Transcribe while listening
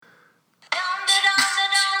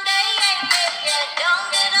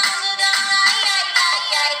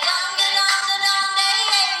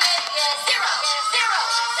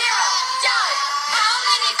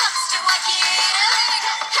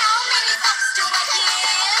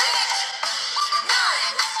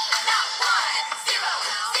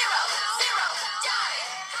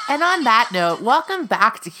And on that note, welcome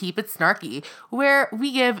back to Keep It Snarky, where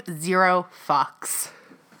we give 0 fucks.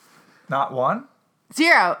 Not one?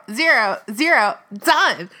 0, 0, 0,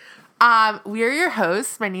 done. We are your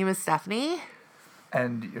hosts. My name is Stephanie.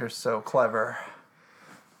 And you're so clever.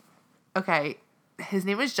 Okay, his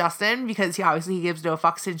name is Justin because he obviously gives no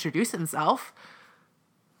fucks to introduce himself.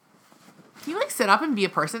 Can you, like, sit up and be a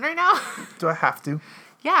person right now? Do I have to?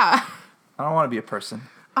 Yeah. I don't want to be a person.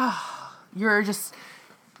 You're just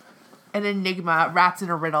an enigma wrapped in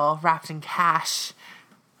a riddle, wrapped in cash.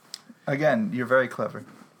 Again, you're very clever.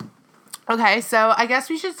 Okay, so I guess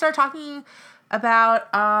we should start talking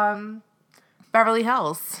about Beverly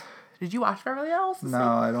Hills. Did you watch Beverly Hills? No,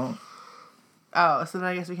 I don't. Oh, so then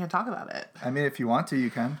I guess we can't talk about it. I mean, if you want to, you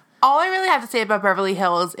can. All I really have to say about Beverly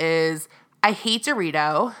Hills is I hate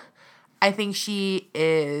Dorito. I think she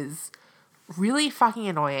is really fucking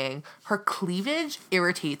annoying. Her cleavage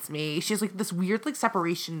irritates me. She has, like, this weird, like,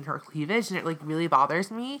 separation in her cleavage, and it, like, really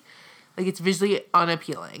bothers me. Like, it's visually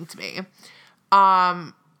unappealing to me.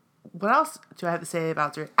 What else do I have to say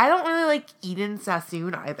about her? I don't really like Eden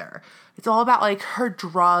Sassoon either. It's all about, like, her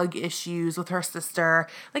drug issues with her sister.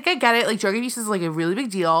 Like, I get it. Like, drug abuse is, like, a really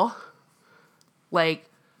big deal. Like...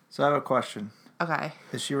 So I have a question. Okay.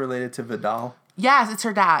 Is she related to Vidal? Yes, it's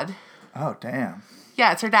her dad. Oh, damn.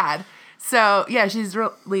 Yeah, it's her dad. So, yeah, she's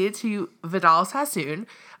related to Vidal Sassoon.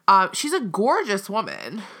 She's a gorgeous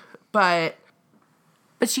woman, but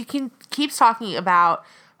she keeps talking about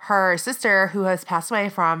her sister who has passed away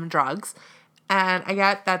from drugs, and I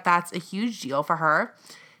get that that's a huge deal for her.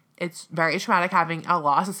 It's very traumatic having a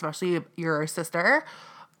loss, especially your sister,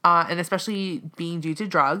 and especially being due to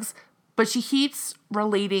drugs, but she keeps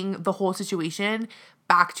relating the whole situation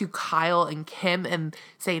back to Kyle and Kim and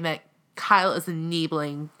saying that Kyle is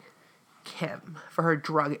enabling Kim for her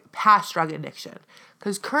past drug addiction.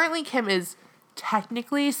 Because currently Kim is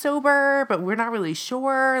technically sober, but we're not really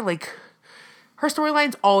sure. Like, her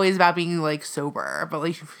storyline's always about being, like, sober, but,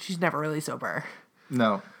 like, she's never really sober.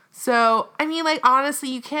 No. So, I mean, like, honestly,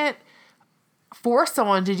 you can't force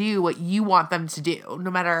someone to do what you want them to do,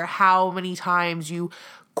 no matter how many times you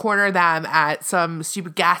corner them at some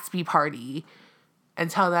stupid Gatsby party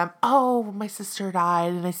and tell them, oh, my sister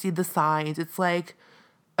died and I see the signs. It's like,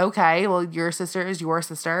 okay, well, your sister is your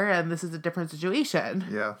sister, and this is a different situation.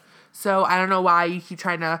 Yeah. So I don't know why you keep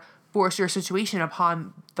trying to force your situation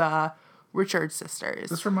upon the Richards sisters.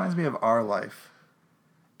 This reminds me of our life.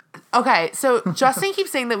 Okay, so Justin keeps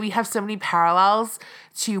saying that we have so many parallels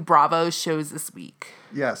to Bravo's shows this week.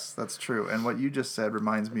 Yes, that's true. And what you just said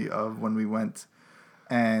reminds me of when we went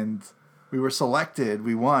and we were selected,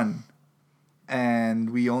 we won, and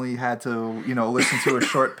we only had to, listen to a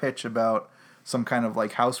short pitch about some kind of,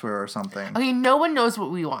 like, houseware or something. Okay, no one knows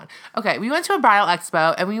what we won. Okay, we went to a bridal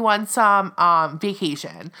expo, and we won some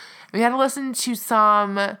vacation. We had to listen to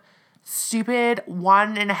some stupid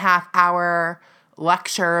 1.5 hour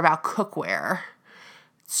lecture about cookware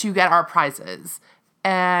to get our prizes.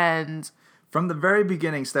 And from the very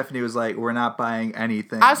beginning, Stephanie was like, we're not buying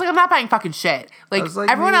anything. I was like, I'm not buying fucking shit. Like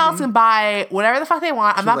everyone else can buy whatever the fuck they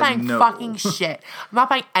want. I'm not buying fucking shit. I'm not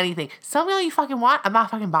buying anything. Something that you fucking want, I'm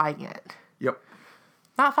not fucking buying it. Yep.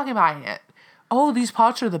 Not fucking buying it. Oh, these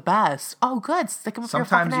pots are the best. Oh, good. Stick them up your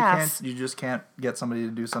fucking ass. Sometimes you just can't get somebody to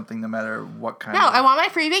do something no matter what kind of No, I want my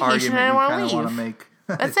free vacation and I want to leave. Want to make.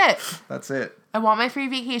 That's it. That's it. I want my free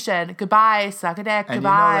vacation. Goodbye. Suck a dick. And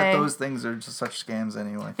goodbye. You know that those things are just such scams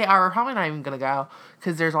anyway. They are. We're probably not even going to go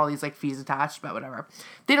because there's all these, like, fees attached, but whatever.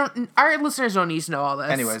 Our listeners don't need to know all this.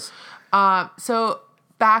 Anyways. So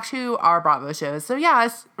back to our Bravo shows. So yeah,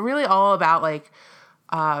 it's really all about, like,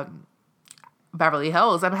 Beverly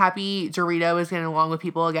Hills. I'm happy Dorito is getting along with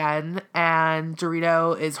people again, and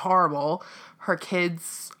Dorito is horrible. Her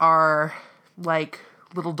kids are like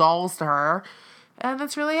little dolls to her, and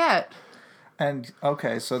that's really it. And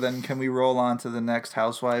okay, so then can we roll on to the next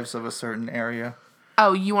housewives of a certain area?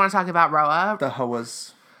 Oh, you want to talk about Roa? The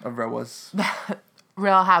Hoas of Roas.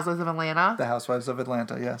 Real Housewives of Atlanta. The Housewives of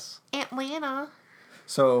Atlanta, yes. Atlanta.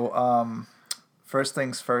 So, first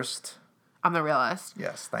things first. I'm the realist.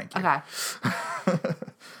 Yes, thank you.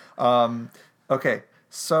 Okay. Okay,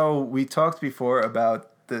 so we talked before about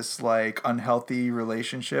this, like, unhealthy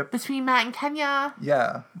relationship. Between Matt and Kenya.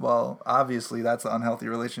 Yeah, well, obviously that's the unhealthy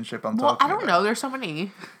relationship I'm talking about. I don't know. There's so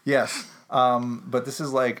many. Yes, but this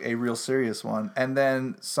is, like, a real serious one. And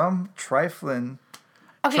then some trifling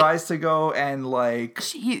tries to go and, like,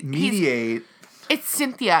 mediate. It's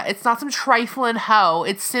Cynthia. It's not some trifling hoe.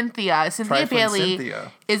 It's Cynthia. Cynthia Bailey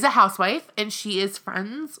is a housewife, and she is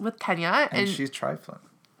friends with Kenya. And she's trifling.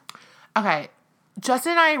 Okay.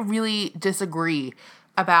 Justin and I really disagree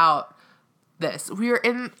about this. We were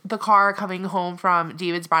in the car coming home from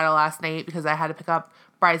David's bridal last night because I had to pick up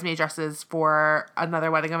bridesmaid dresses for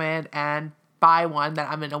another wedding I'm in and buy one that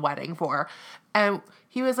I'm in a wedding for. And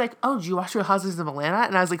he was like, oh, did you watch Real Housewives of Atlanta?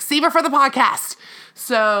 And I was like, save it for the podcast.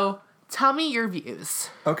 So tell me your views.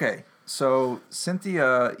 Okay, so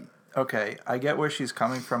Cynthia, okay, I get where she's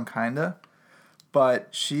coming from, kinda. But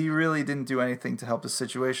she really didn't do anything to help the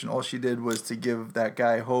situation. All she did was to give that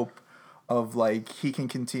guy hope of, like, he can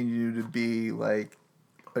continue to be, like,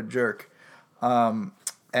 a jerk.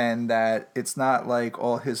 And that it's not, like,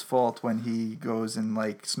 all his fault when he goes and,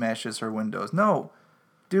 like, smashes her windows. No,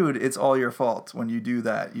 dude, it's all your fault when you do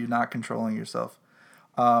that. You're not controlling yourself.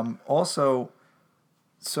 Also,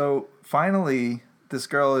 so finally, this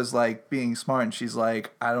girl is, like, being smart, and she's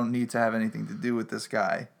like, I don't need to have anything to do with this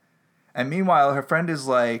guy. And meanwhile, her friend is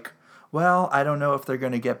like, well, I don't know if they're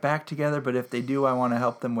going to get back together, but if they do, I want to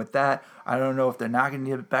help them with that. I don't know if they're not going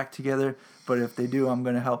to get back together, but if they do, I'm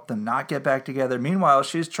going to help them not get back together. Meanwhile,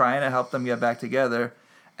 she's trying to help them get back together,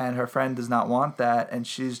 and her friend does not want that, and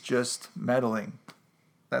she's just meddling.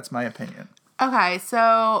 That's my opinion. Okay,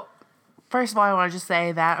 so first of all, I want to just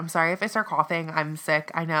say that I'm sorry if I start coughing. I'm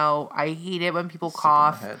sick. I know. I hate it when people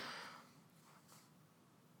cough. Sick in the head.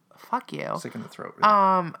 Fuck you. Sick in the throat.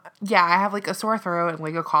 Really. Yeah, I have like a sore throat and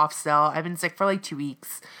like a cough still. I've been sick for like 2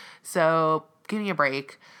 weeks. So give me a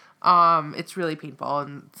break. It's really painful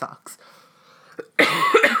and sucks.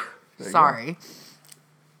 Sorry.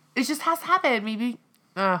 It just has to happen. Maybe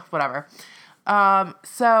whatever.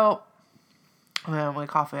 So I'm gonna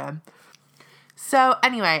cough again. So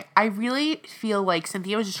anyway, I really feel like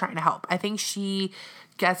Cynthia was just trying to help. I think she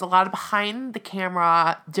gets a lot of behind the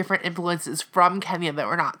camera different influences from Kenya that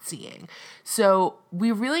we're not seeing. So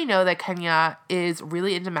we really know that Kenya is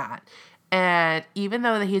really into Matt. And even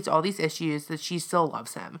though that he has all these issues, that she still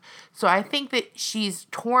loves him. So I think that she's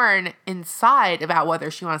torn inside about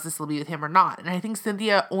whether she wants to still be with him or not. And I think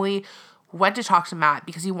Cynthia only went to talk to Matt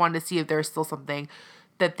because he wanted to see if there's still something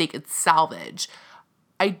that they could salvage.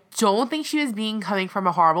 I don't think she was coming from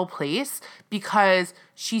a horrible place because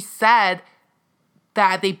she said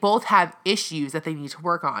that they both have issues that they need to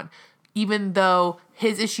work on. Even though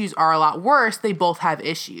his issues are a lot worse, they both have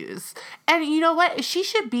issues. And you know what? She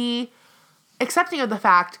should be accepting of the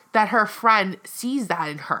fact that her friend sees that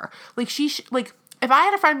in her. Like, like, if I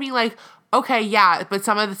had a friend being like, okay, yeah, but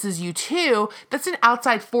some of this is you too, that's an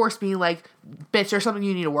outside force being like, bitch, there's something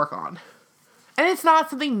you need to work on. And it's not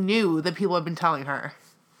something new that people have been telling her.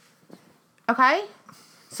 Okay?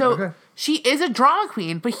 So She is a drama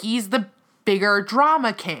queen, but he's the bigger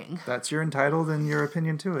drama king. That's your entitled and your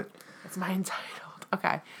opinion to it. That's my entitled.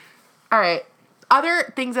 Okay. All right.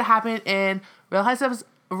 Other things that happen in Real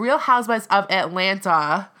Housewives of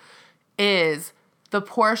Atlanta is the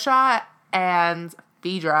Portia and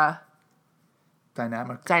Phaedra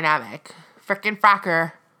dynamic. Frickin'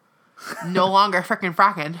 fracker. No longer frickin'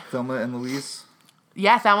 fracking. Thelma and Louise.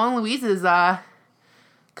 Yeah, Thelma and Louise is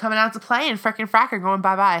coming out to play and frickin' fracker going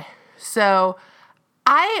bye-bye. So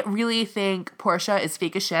I really think Portia is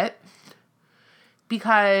fake as shit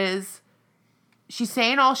because she's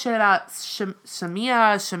saying all shit about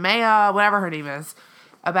Shamea, whatever her name is,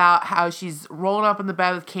 about how she's rolling up in the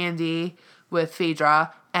bed with Candy, with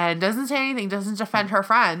Phaedra, and doesn't say anything, doesn't defend her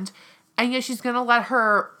friend, and yet she's going to let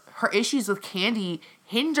her issues with Candy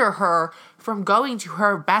hinder her from going to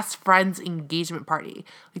her best friend's engagement party.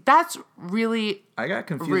 Like, that's really I got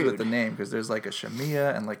confused rude. with the name because there's like a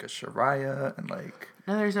Shamea and like a Shariah and like...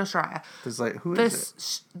 No, there's no Shariah. There's like, who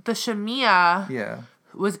is it? The Shamea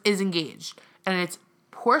is engaged, and it's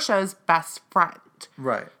Portia's best friend.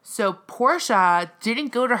 Right. So Portia didn't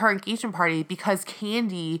go to her engagement party because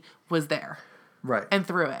Candy was there. Right. And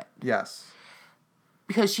threw it. Yes.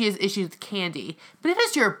 Because she has issues with Candy. But if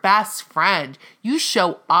it's your best friend, you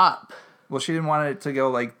show up. Well, she didn't want it to go,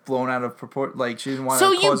 like, blown out of proportion. Like, she didn't want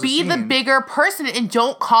so to cause a scene. So you be the bigger person and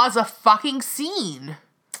don't cause a fucking scene.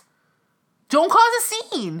 Don't cause a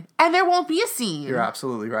scene. And there won't be a scene. You're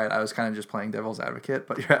absolutely right. I was kind of just playing devil's advocate,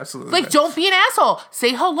 but you're absolutely right. Don't be an asshole.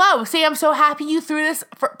 Say hello. Say, I'm so happy you threw this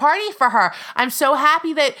party for her. I'm so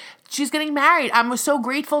happy that she's getting married. I'm so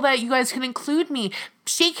grateful that you guys can include me.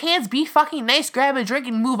 Shake hands, be fucking nice, grab a drink,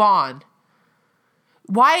 and move on.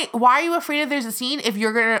 Why are you afraid if there's a scene if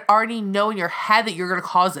you're going to already know in your head that you're going to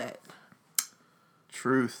cause it?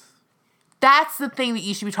 Truth. That's the thing that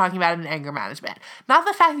you should be talking about in anger management. Not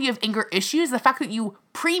the fact that you have anger issues, the fact that you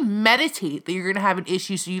premeditate that you're going to have an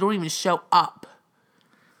issue so you don't even show up.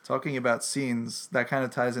 Talking about scenes, that kind of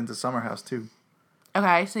ties into Summer House too.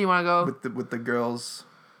 Okay, so you want to go... With the girls.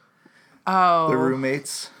 Oh. The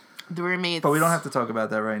roommates. The roommates. But we don't have to talk about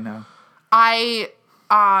that right now. I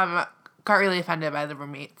got really offended by the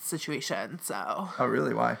roommate situation. So. Oh,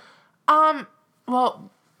 really? Why?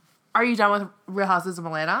 Well, are you done with Real Houses of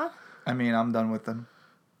Atlanta? I mean, I'm done with them.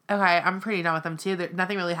 Okay, I'm pretty done with them too.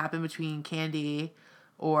 Nothing really happened between Candy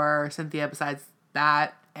or Cynthia besides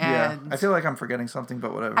that. And I feel like I'm forgetting something,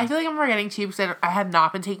 but whatever. I feel like I'm forgetting too because I have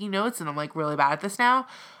not been taking notes and I'm like really bad at this now.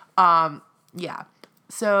 Yeah.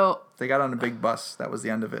 So they got on a big bus. That was the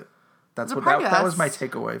end of it. That's what party that bus. was my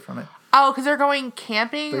takeaway from it. Oh, because they're going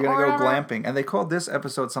camping. They're gonna go glamping, and they called this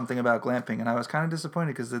episode something about glamping, and I was kind of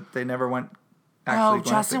disappointed because they never went. Actually, glamping.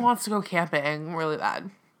 Justin wants to go camping really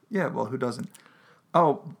bad. Yeah, well, who doesn't?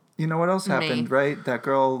 Oh, you know what else happened, right? That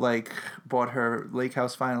girl bought her lake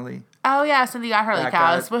house finally. Oh yeah, Cindy got her lake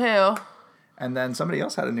house. Woohoo! And then somebody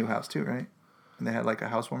else had a new house too, right? And they had like a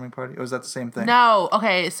housewarming party. Or was that the same thing? No.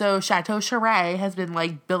 Okay, so Chateau Charest has been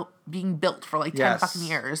being built for 10 fucking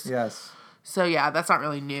years. Yes. So yeah, that's not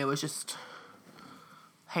really new. It's just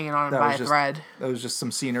hanging on by a thread. That was just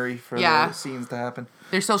some scenery for the scenes to happen.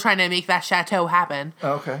 They're still trying to make that chateau happen.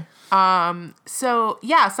 Oh, okay. So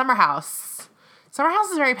yeah, Summer House. Summer House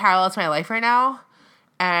is very parallel to my life right now,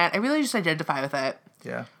 and I really just identify with it.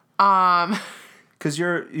 Yeah. Because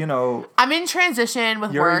you're, I'm in transition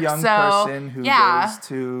with you're work. You're a young person who goes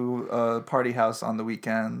to a party house on the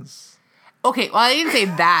weekends. Okay, well, I didn't say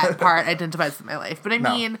that part identifies with my life, but I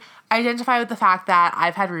mean, I identify with the fact that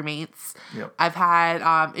I've had roommates. Yep. I've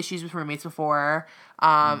had issues with roommates before.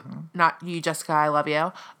 Not you, Jessica. I love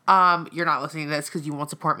you. You're not listening to this because you won't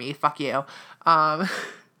support me. Fuck you.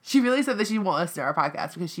 She really said that she won't listen to our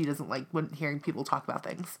podcast because she doesn't like when hearing people talk about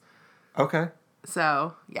things. Okay.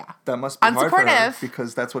 So, yeah. That must be hard for her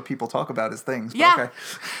because that's what people talk about is things. But yeah. Okay.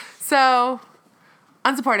 So,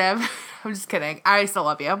 unsupportive. I'm just kidding. I still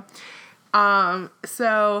love you.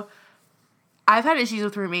 So, I've had issues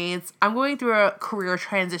with roommates. I'm going through a career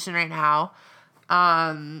transition right now.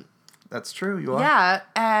 That's true. You are. Yeah,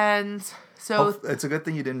 and so it's a good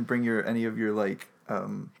thing you didn't bring any of your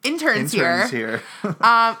interns here.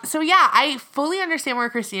 So yeah, I fully understand where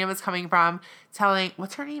Christina was coming from.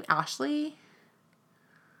 What's her name? Ashley.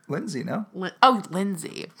 Lindsay, no?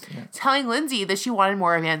 Lindsay. Yeah. Telling Lindsay that she wanted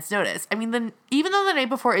more advance notice. I mean, even though the night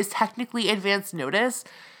before is technically advance notice,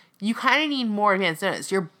 you kind of need more advance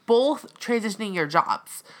notice. You're both transitioning your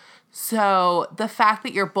jobs. So the fact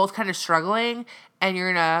that you're both kind of struggling and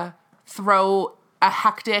you're going to throw a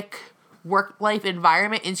hectic work-life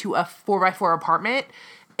environment into a 4x4 apartment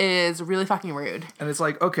is really fucking rude. And it's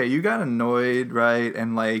like, okay, you got annoyed, right?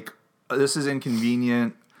 And this is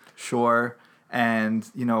inconvenient, sure. And,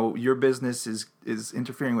 your business is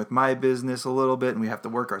interfering with my business a little bit and we have to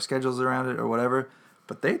work our schedules around it or whatever.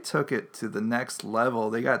 But they took it to the next level.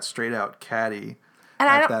 They got straight out catty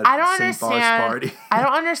at that St. Bart's party. I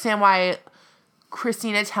don't understand why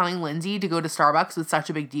Christina telling Lindsay to go to Starbucks was such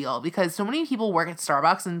a big deal because so many people work at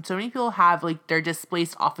Starbucks and so many people have their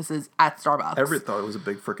displaced offices at Starbucks. Everett thought it was a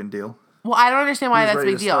big freaking deal. Well, I don't understand why that's a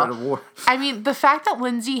big deal. I mean, the fact that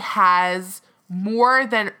Lindsay has more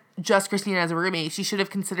than just Christina as a roommate, she should have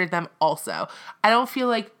considered them also. I don't feel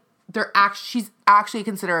like she's actually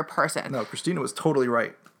considered a person. No, Christina was totally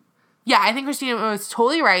right. Yeah, I think Christina was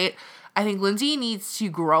totally right. I think Lindsay needs to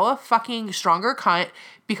grow a fucking stronger cunt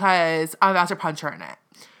because I'm about to punch her in it.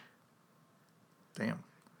 Damn.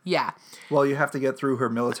 Yeah. Well, you have to get through her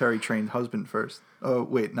military-trained husband first. Oh,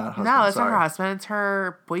 wait, not husband. No, it's not her husband. It's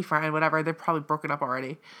her boyfriend, whatever. They're probably broken up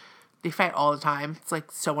already. They fight all the time.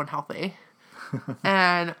 It's so unhealthy.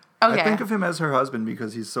 And, okay. I think of him as her husband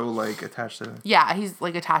because he's so, attached to her. Yeah, he's,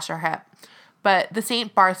 attached to her hip. But the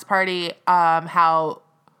St. Bart's party, how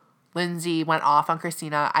Lindsay went off on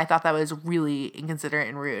Christina, I thought that was really inconsiderate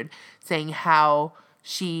and rude, saying how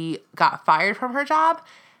she got fired from her job.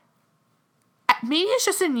 Maybe it's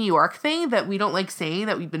just a New York thing that we don't like saying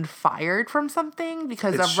that we've been fired from something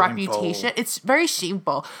because of reputation. It's very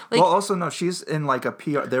shameful. Well, also, no, she's in a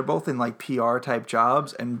PR. They're both in PR type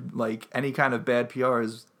jobs, and any kind of bad PR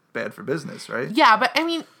is bad for business, right? Yeah, but I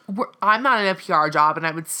mean, I'm not in a PR job, and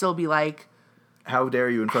I would still be like, how dare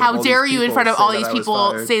you in front of all these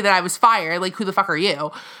people say that I was fired? Who the fuck are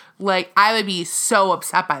you? I would be so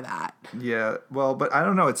upset by that. Yeah, well, but I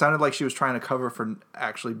don't know. It sounded like she was trying to cover for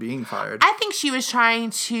actually being fired. I think she was trying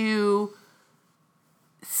to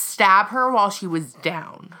stab her while she was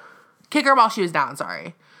down. Kick her while she was down,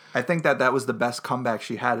 sorry. I think that was the best comeback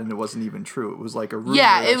she had, and it wasn't even true. It was a rumor.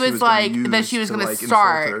 Yeah, it was that she was going to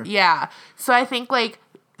start. Yeah. So I think,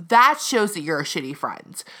 that shows that you're a shitty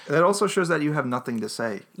friend. It also shows that you have nothing to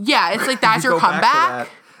say. Yeah, it's that's your comeback.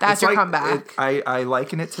 That's your comeback. I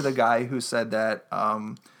liken it to the guy who said that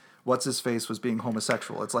what's his face was being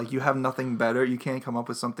homosexual. It's like you have nothing better. You can't come up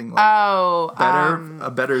with something like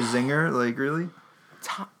a better zinger. Like really,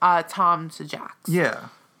 Tom to Jax. yeah.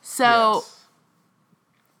 So Yes.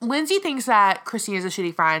 Lindsay thinks that Christina's a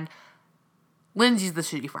shitty friend. Lindsay's the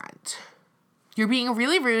shitty friend. You're being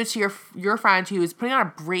really rude to your friend who is putting on a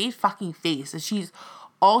brave fucking face, and she's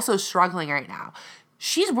also struggling right now.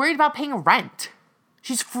 She's worried about paying rent.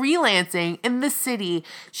 She's freelancing in the city.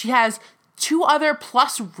 She has 2 other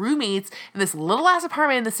plus roommates in this little ass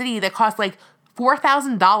apartment in the city that costs like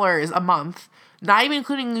 $4,000 a month, not even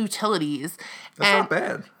including utilities. That's not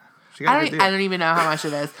bad. She got a good deal. I don't even know how much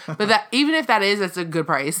it is, but that even if that is, that's a good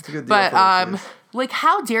price. It's a good deal but for the place. like,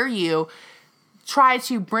 how dare you try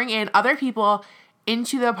to bring in other people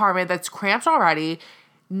into the apartment that's cramped already,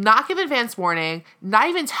 not give advance warning, not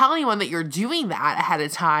even tell anyone that you're doing that ahead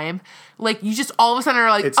of time. Like, you just all of a sudden are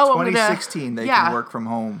like, It's oh, 2016. They can work from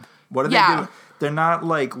home. What are they doing? They're not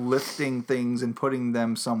like lifting things and putting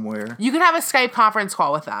them somewhere. You can have a Skype conference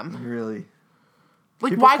call with them. Really?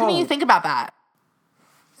 Like, why couldn't you think about that?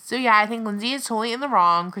 So yeah, I think Lindsay is totally in the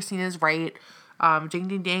wrong. Christina's right. Ding,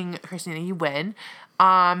 ding, ding. Christina, you win.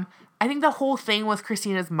 I think the whole thing with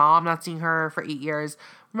Christina's mom not seeing her for 8 years.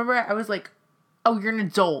 Remember, I was like, oh, you're an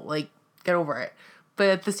adult. Like, get over it. But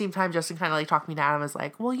at the same time, Justin kind of like talked me down and was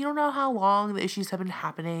like, well, you don't know how long the issues have been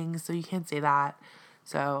happening, so you can't say that.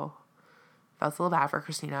 So felt a little bad for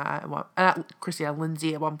Christina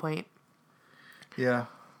Lindsay at one point. Yeah.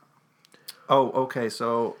 Oh, okay.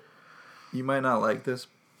 So you might not like this,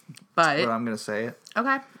 but I'm gonna say it.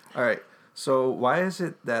 Okay. All right. So why is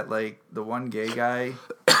it that like the one gay guy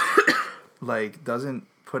like doesn't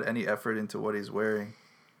put any effort into what he's wearing?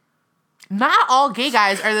 Not all gay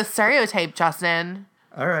guys are the stereotype, Justin.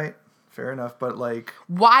 All right, fair enough. But like,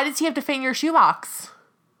 why does he have to fit in your shoebox?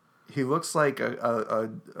 He looks like a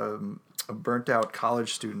burnt out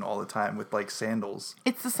college student all the time with like sandals.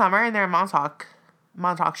 It's the summer and they're in Montauk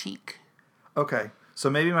chic. Okay, so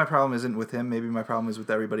maybe my problem isn't with him. Maybe my problem is with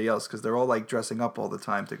everybody else because they're all like dressing up all the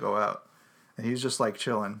time to go out, and he's just like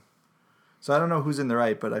chilling. So I don't know who's in the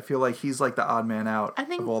right, but I feel like he's like the odd man out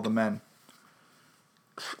of all the men.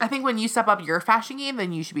 I think when you step up your fashion game,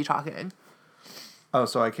 then you should be talking. Oh,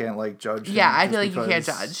 so I can't like judge him. Yeah, I feel like you can't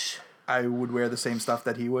judge. I would wear the same stuff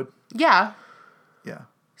that he would. Yeah. Yeah.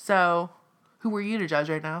 So, who are you to judge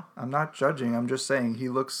right now? I'm not judging. I'm just saying he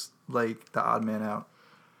looks like the odd man out.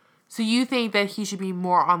 So you think that he should be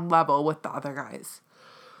more on level with the other guys?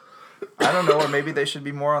 I don't know, or maybe they should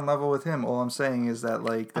be more on level with him. All I'm saying is that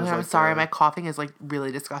like. I'm sorry, my coughing is like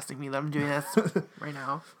really disgusting me that I'm doing this right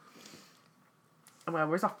now. Oh my God,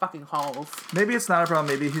 where's the fucking halls? Maybe it's not a problem.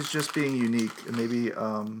 Maybe he's just being unique. Maybe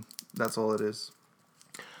that's all it is.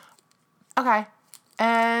 Okay.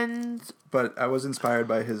 And... But I was inspired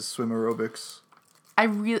by his swim aerobics.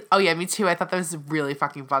 Oh yeah, me too. I thought that was really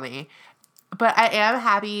fucking funny. But I am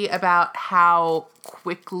happy about how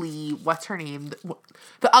quickly, what's her name?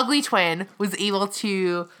 The ugly twin was able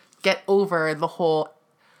to get over the whole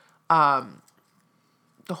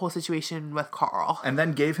situation with Carl. And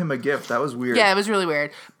then gave him a gift. That was weird. Yeah, it was really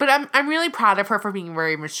weird. But I'm really proud of her for being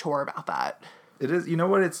very mature about that. It is. You know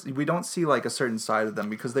what? We don't see like a certain side of them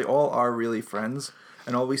because they all are really friends.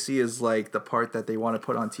 And all we see is like the part that they want to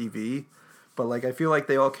put on TV. But like I feel like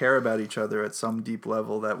they all care about each other at some deep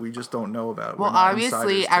level that we just don't know about. Well,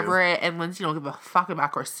 obviously Everett and Lindsay don't give a fuck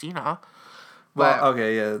about Christina. Well,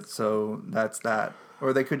 okay, yeah. So that's that.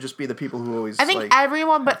 Or they could just be the people who always. I think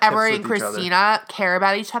everyone but Everett and Christina care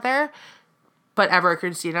about each other. But Everett and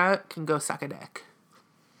Christina can go suck a dick.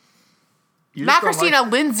 Not Christina,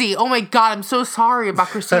 Lindsay. Oh my God, I'm so sorry about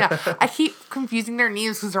Christina. I keep confusing their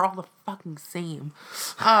names because they're all the fucking same.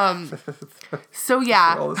 So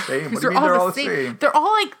yeah. They're all the same. What do you mean they're all the same? They're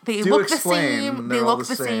all like, they look the same. They look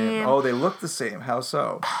the same. Oh, they look the same. How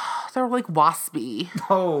so? They're like waspy.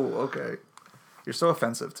 Oh, okay. You're so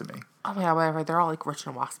offensive to me. Oh my God, whatever. They're all like rich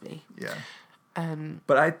and waspy. Yeah.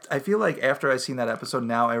 But I feel like after I seen that episode,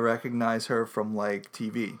 now I recognize her from like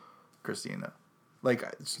TV, Christina. Like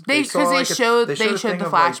they showed the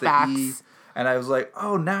flashbacks, and I was like,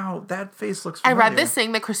 oh, now that face looks familiar. I read this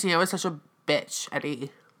thing that Christina was such a bitch at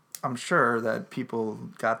E. I'm sure that people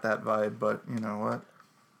got that vibe, but you know what?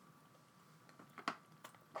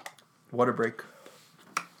 Water break.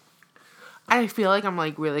 I feel like I'm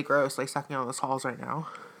like really gross, like sucking on those halls right now.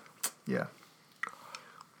 Yeah.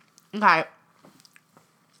 Okay.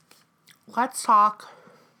 Let's talk.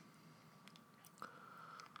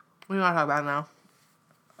 What do you want to talk about now?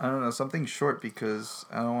 I don't know, something short because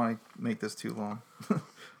I don't want to make this too long.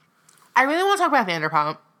 I really want to talk about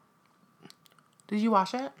Vanderpump. Did you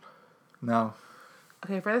watch it? No.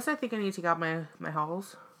 Okay, for this I think I need to take out my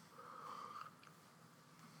halls.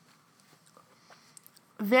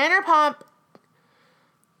 Vanderpump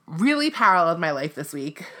really paralleled my life this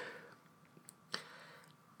week.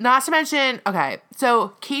 Not to mention, okay,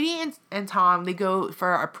 so Katie and Tom, they go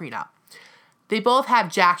for a prenup. They both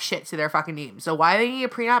have jack shit to their fucking names. So why they need a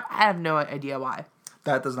prenup, I have no idea why.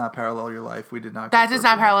 That does not parallel your life. We did not. That does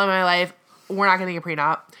not parallel my life. We're not getting a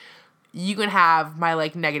prenup. You can have my,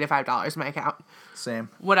 like, negative $5 in my account. Same.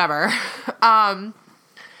 Whatever. But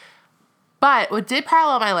what did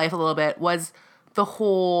parallel my life a little bit was the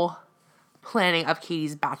whole planning of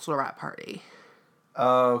Katie's bachelorette party.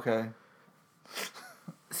 Oh, okay.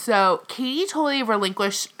 So Katie totally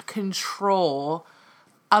relinquished control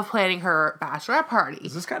of planning her bachelorette party.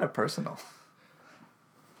 Is this kind of personal?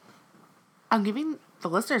 I'm giving the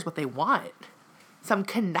listeners what they want. Some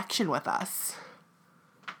connection with us.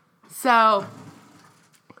 So,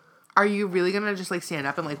 are you really gonna just, like, stand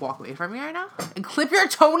up and, like, walk away from me right now? And clip your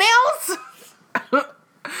toenails?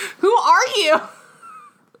 Who are you?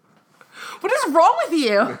 What is wrong with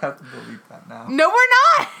you? We have to delete that now. No, we're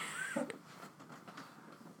not.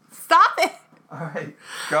 Stop it. All right,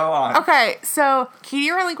 go on. Okay, so Katie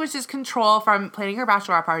relinquishes control from planning her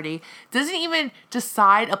bachelorette party. Doesn't even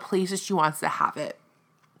decide a place that she wants to have it.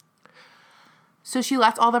 So she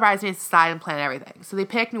lets all the bridesmaids decide and plan everything. So they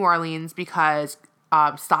pick New Orleans because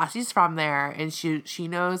Stassi's from there and she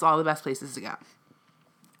knows all the best places to go.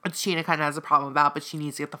 Which Sheena kind of has a problem about, but she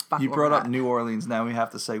needs to get the fuck You over brought up that. New Orleans. Now we have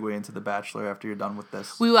to segue into The Bachelor after you're done with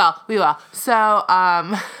this. We will. So,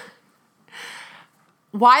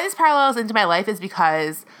 why this parallels into my life is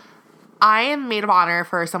because I am maid of honor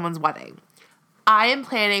for someone's wedding. I am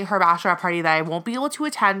planning her bachelorette party that I won't be able to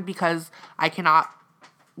attend because I cannot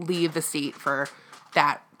leave the state for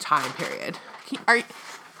that time period.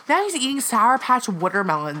 Now he's eating Sour Patch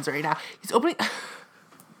watermelons right now. He's opening...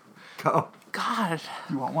 Go. God.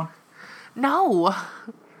 You want one? No.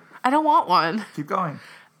 I don't want one. Keep going.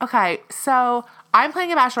 Okay, so I'm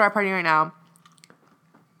planning a bachelorette party right now.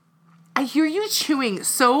 I hear you chewing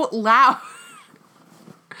so loud.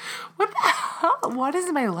 What the hell? What is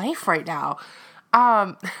in my life right now?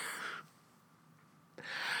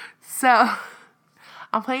 So,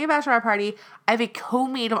 I'm planning a bachelorette party. I have a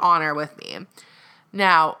co-maid of honor with me.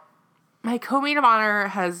 Now, my co-maid of honor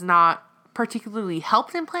has not particularly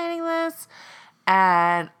helped in planning this,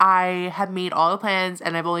 and I have made all the plans,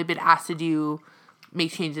 and I've only been asked to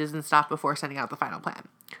make changes and stuff before sending out the final plan.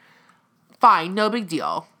 Fine, no big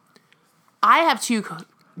deal. I have two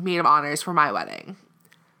maid of honors for my wedding.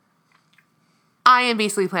 I am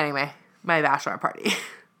basically planning my bachelorette party.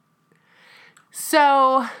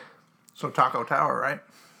 So Taco Tower, right?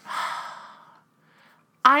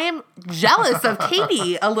 I am jealous of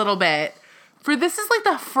Katie a little bit. For this is like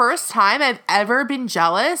the first time I've ever been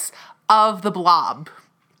jealous of the blob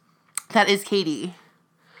that is Katie.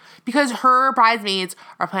 Because her bridesmaids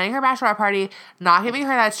are planning her bachelorette party, not giving her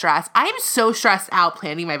that stress. I am so stressed out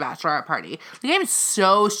planning my bachelorette party. Like, I'm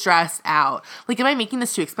so stressed out. Like, am I making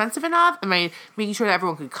this too expensive enough? Am I making sure that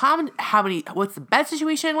everyone can come? What's the bed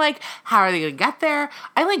situation like? How are they going to get there?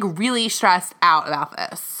 I'm, like, really stressed out about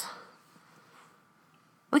this.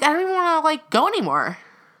 Like, I don't even want to, like, go anymore.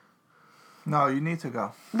 No, you need to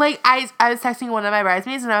go. Like, I was texting one of my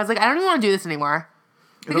bridesmaids, and I was like, I don't even want to do this anymore.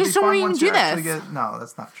 Like, I just don't want to even do this. No,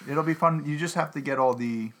 that's not true. It'll be fun. You just have to get all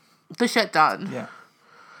the shit done. Yeah.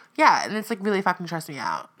 Yeah, and it's, like, really fucking stressing me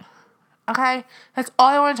out. Okay? That's all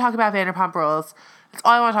I want to talk about Vanderpump Rules. That's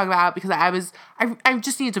all I want to talk about because I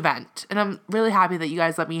just need to vent. And I'm really happy that you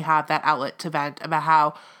guys let me have that outlet to vent about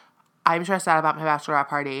how I'm stressed out about my bachelorette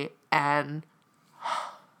party, and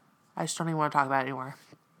I just don't even want to talk about it anymore.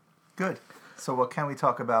 Good. So what can we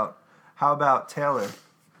talk about? How about Taylor?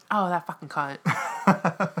 Oh, that fucking cunt.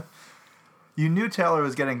 You knew Taylor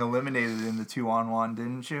was getting eliminated in the 2-on-1,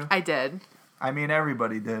 didn't you? I did. I mean,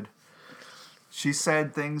 everybody did. She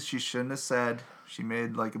said things she shouldn't have said. She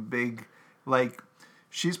made, like, a big... Like,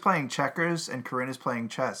 she's playing checkers and Corinne is playing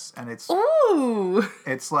chess. And it's... Ooh!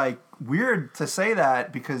 It's, like, weird to say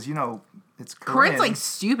that because, you know, it's Corinne. Corinne's, like,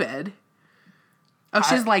 stupid. Oh,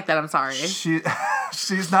 she's like that. I'm sorry.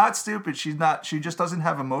 She's not stupid. She just doesn't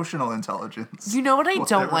have emotional intelligence. You know what I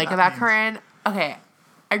don't like about Corinne? Okay,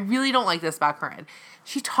 I really don't like this about Corinne.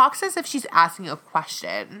 She talks as if she's asking a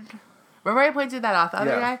question. Remember I pointed that out the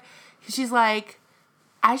other day? She's like,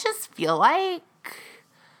 I just feel like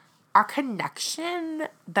our connection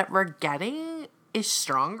that we're getting is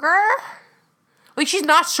stronger. Like, she's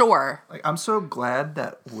not sure. Like, I'm so glad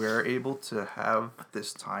that we're able to have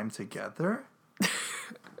this time together.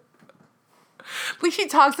 Like, she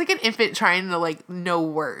talks like an infant trying to, like, know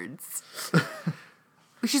words.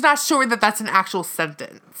 She's not sure that that's an actual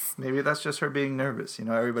sentence. Maybe that's just her being nervous. You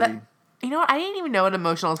know, everybody... You know what? I didn't even know what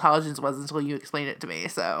emotional intelligence was until you explained it to me,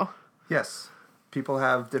 so. Yes. People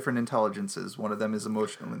have different intelligences. One of them is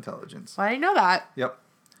emotional intelligence. Well, I didn't know that. Yep.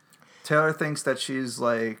 Taylor thinks that she's,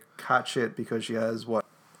 like, hot shit because she has what?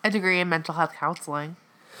 A degree in mental health counseling.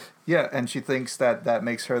 Yeah, and she thinks that that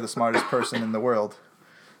makes her the smartest person in the world.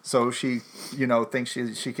 So she, thinks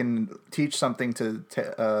she can teach something to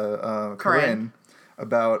Corinne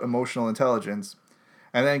about emotional intelligence.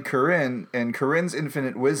 And then Corinne, in Corinne's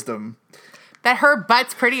infinite wisdom... That her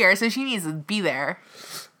butt's prettier, so she needs to be there.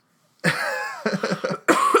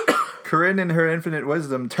 Corinne, in her infinite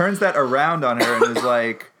wisdom, turns that around on her and is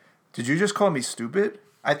like, did you just call me stupid?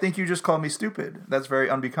 I think you just called me stupid. That's very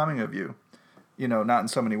unbecoming of you. Not in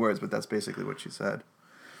so many words, but that's basically what she said.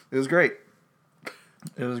 It was great.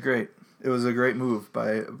 It was great. It was a great move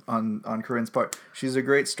on Corinne's part. She's a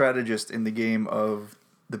great strategist in the game of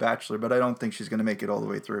The Bachelor, but I don't think she's going to make it all the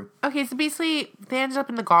way through. Okay, so basically, they ended up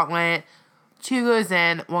in the gauntlet. 2 goes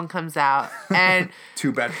in, 1 comes out, and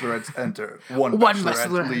 2 bachelorettes enter. 1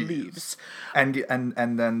 bachelorette leaves. And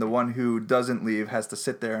then the one who doesn't leave has to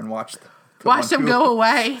sit there and watch them go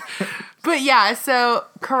away. But yeah, so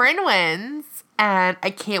Corinne wins, and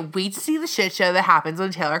I can't wait to see the shit show that happens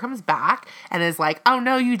when Taylor comes back and is like, "Oh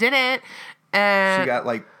no, you didn't." And she got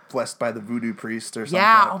like blessed by the voodoo priest or something.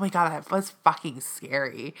 Yeah, oh my god, that was fucking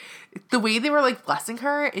scary. The way they were like blessing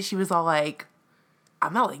her is she was all like,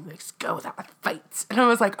 "I'm not letting this go without a fight." And I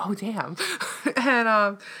was like, oh, damn.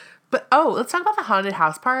 And, let's talk about the haunted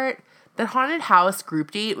house part. The haunted house group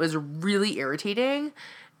date was really irritating.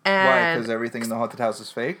 And why? Because everything in the haunted house is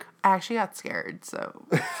fake? I actually got scared, so.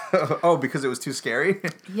 Oh, because it was too scary?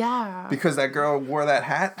 Yeah. Because that girl wore that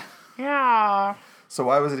hat? Yeah. So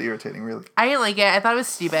why was it irritating, really? I didn't like it. I thought it was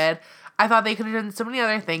stupid. I thought they could have done so many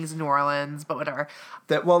other things in New Orleans, but whatever.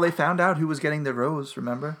 They found out who was getting the rose,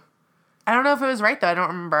 remember? I don't know if it was right, though. I don't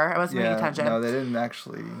remember. I wasn't paying attention. No, they didn't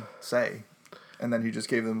actually say. And then he just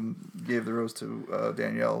gave the rose to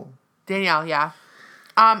Danielle. Danielle, yeah.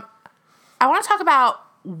 I want to talk about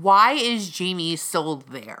why is Jamie still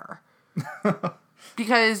there?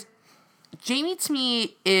 Because Jamie, to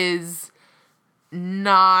me, is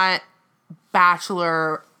not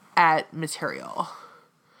Bachelorette material.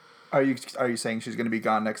 Are you saying she's going to be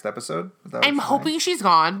gone next episode? I'm hoping she's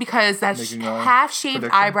gone because that half-shaved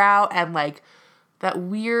eyebrow and like that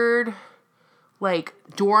weird like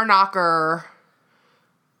door knocker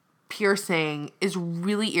piercing is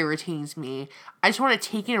really irritating to me. I just want to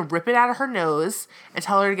take it and rip it out of her nose and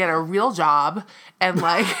tell her to get a real job and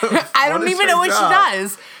like I don't even know what she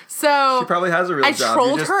does. So she probably has a real job.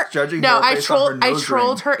 Trolled her. Judging her based on her nose I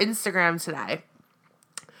trolled ring. her Instagram today.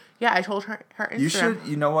 Yeah, I told her Instagram.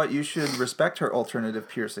 You know what? You should respect her alternative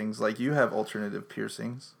piercings. Like you have alternative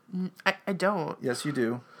piercings. I don't. Yes, you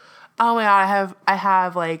do. Oh my god, I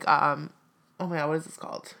have like oh my god, what is this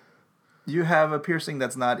called? You have a piercing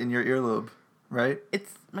that's not in your earlobe, right?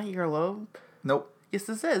 It's my earlobe. Nope. Yes,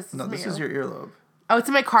 this is. No, this is your earlobe. Oh, it's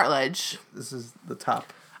in my cartilage. This is the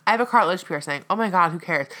top. I have a cartilage piercing. Oh my god, who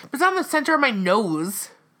cares? But it's on the center of my nose.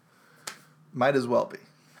 Might as well be.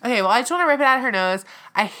 Okay, well, I just want to rip it out of her nose.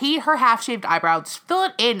 I hate her half-shaved eyebrow. Just fill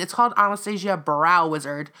it in. It's called Anastasia Brow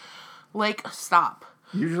Wizard. Like, stop.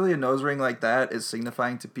 Usually a nose ring like that is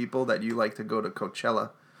signifying to people that you like to go to Coachella.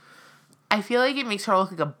 I feel like it makes her look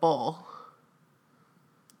like a bull.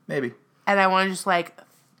 Maybe. And I want to just, like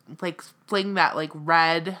fling that, like,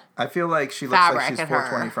 red I feel like she looks like she's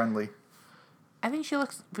 420 friendly. I think she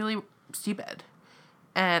looks really stupid.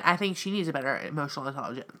 And I think she needs a better emotional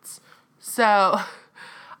intelligence. So...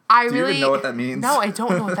 Do you even know what that means? No, I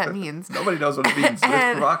don't know what that means. Nobody knows what it means. It's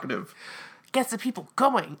provocative. Gets the people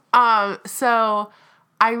going. So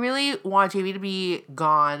I really want Jamie to be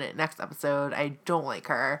gone next episode. I don't like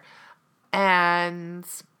her. And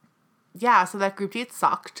yeah, so that group date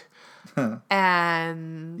sucked.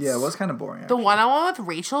 And yeah, it was kind of boring. Actually. The one-on-one with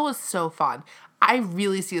Rachel was so fun. I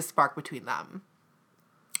really see a spark between them.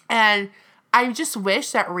 And I just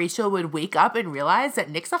wish that Rachel would wake up and realize that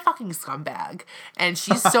Nick's a fucking scumbag. And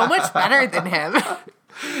she's so much better than him.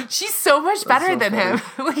 She's so much better than him.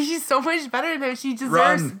 Like, she's so much better than him. She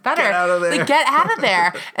deserves better. Get out of there. Like, get out of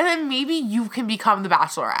there. And then maybe you can become the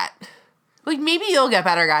Bachelorette. Like, maybe you'll get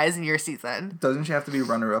better guys in your season. Doesn't she have to be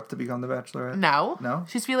runner-up to become the Bachelorette? No. No?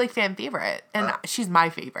 She's be, like, fan favorite. And she's my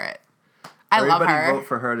favorite. I love her. Everybody vote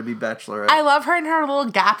for her to be Bachelorette. I love her and her little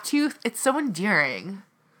gap tooth. It's so endearing.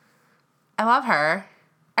 I love her.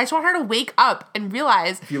 I just want her to wake up and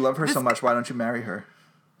realize... If you love her so much, why don't you marry her?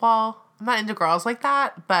 Well, I'm not into girls like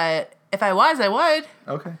that, but if I was, I would.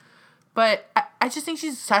 Okay. But I just think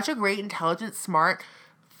she's such a great, intelligent, smart,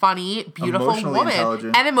 funny, beautiful woman.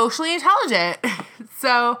 Intelligent. And emotionally intelligent.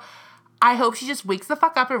 So I hope she just wakes the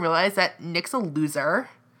fuck up and realizes that Nick's a loser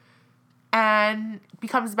and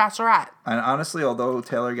becomes Bachelorette. And honestly, although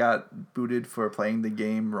Taylor got booted for playing the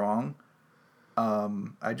game wrong,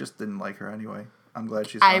 I just didn't like her anyway. I'm glad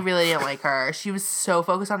she's I gone. really didn't like her. She was so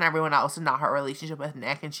focused on everyone else and not her relationship with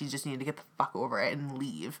Nick, and she just needed to get the fuck over it and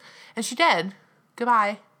leave. And she did.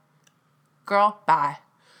 Goodbye. Girl, bye.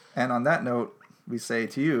 And on that note, we say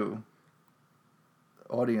to you,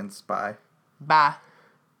 audience, bye. Bye.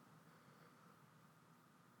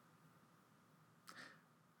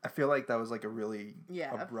 I feel like that was like a really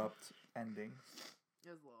Yeah. abrupt ending.